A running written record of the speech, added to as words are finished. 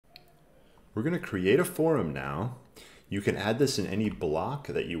We're going to create a forum now. You can add this in any block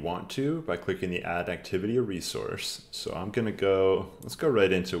that you want to by clicking the Add Activity or Resource. So I'm going to let's go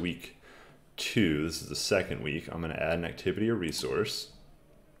right into week 2. This is the second week. I'm going to add an activity or resource.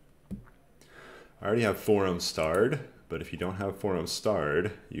 I already have forum starred, but if you don't have forum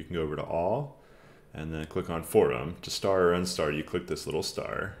starred, you can go over to All and then click on Forum. To star or unstar, you click this little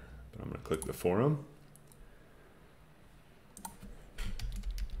star. But I'm going to click the forum.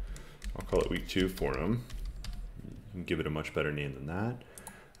 I'll call it week 2 forum. You can give it a much better name than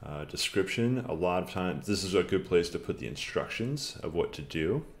that. Description, a lot of times, this is a good place to put the instructions of what to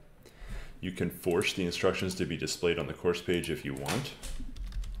do. You can force the instructions to be displayed on the course page if you want.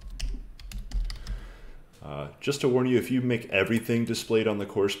 Just to warn you, if you make everything displayed on the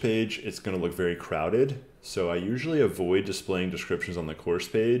course page, it's going to look very crowded. So I usually avoid displaying descriptions on the course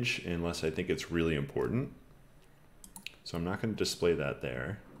page unless I think it's really important. So I'm not going to display that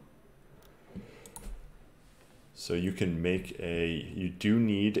there. So you can make you do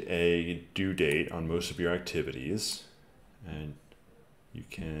need a due date on most of your activities, and you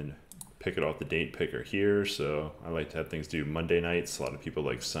can pick it off the date picker here. So I like to have things due Monday nights. A lot of people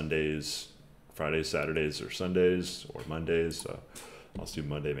like Sundays, Fridays, Saturdays, or Sundays, or Mondays. So I'll do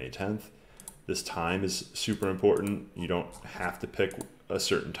Monday, May 10th. This time is super important. You don't have to pick a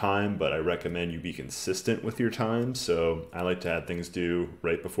certain time, but I recommend you be consistent with your time. So I like to have things due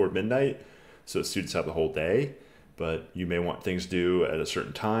right before midnight, so students have the whole day. But you may want things due at a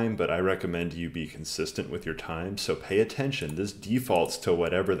certain time, but I recommend you be consistent with your time. So pay attention. This defaults to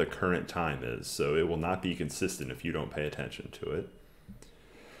whatever the current time is, so it will not be consistent if you don't pay attention to it.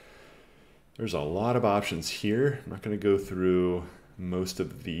 There's a lot of options here. I'm not going to go through most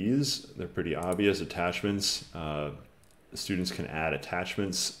of these. They're pretty obvious. Attachments. Students can add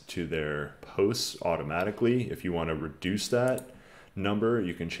attachments to their posts automatically. If you want to reduce that number,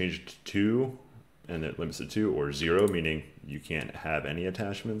 you can change it to 2. And it limits it to, or 0, meaning you can't have any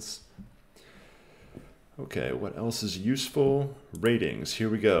attachments. Okay, what else is useful? Ratings, here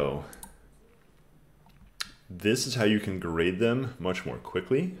we go. This is how you can grade them much more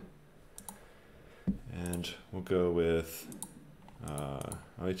quickly. And we'll go with, I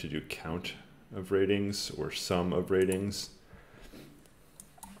like to do count of ratings or sum of ratings.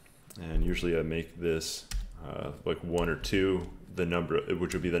 And usually I make this like 1 or 2, the number,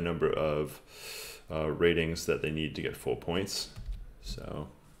 which would be the number of ratings that they need to get full points. So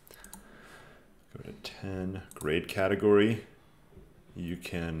go to 10, grade category. You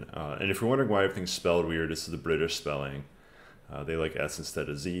can, and if you're wondering why everything's spelled weird, this is the British spelling. They like S instead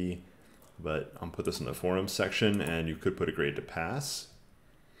of Z, but I'll put this in the forum section, and you could put a grade to pass.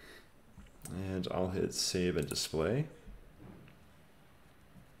 And I'll hit save and display.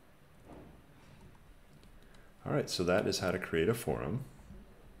 All right, so that is how to create a forum.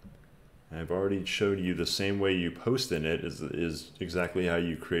 I've already showed you the same way you post in it is exactly how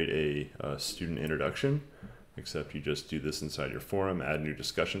you create a student introduction, except you just do this inside your forum, add new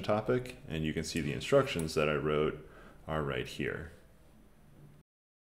discussion topic, and you can see the instructions that I wrote are right here.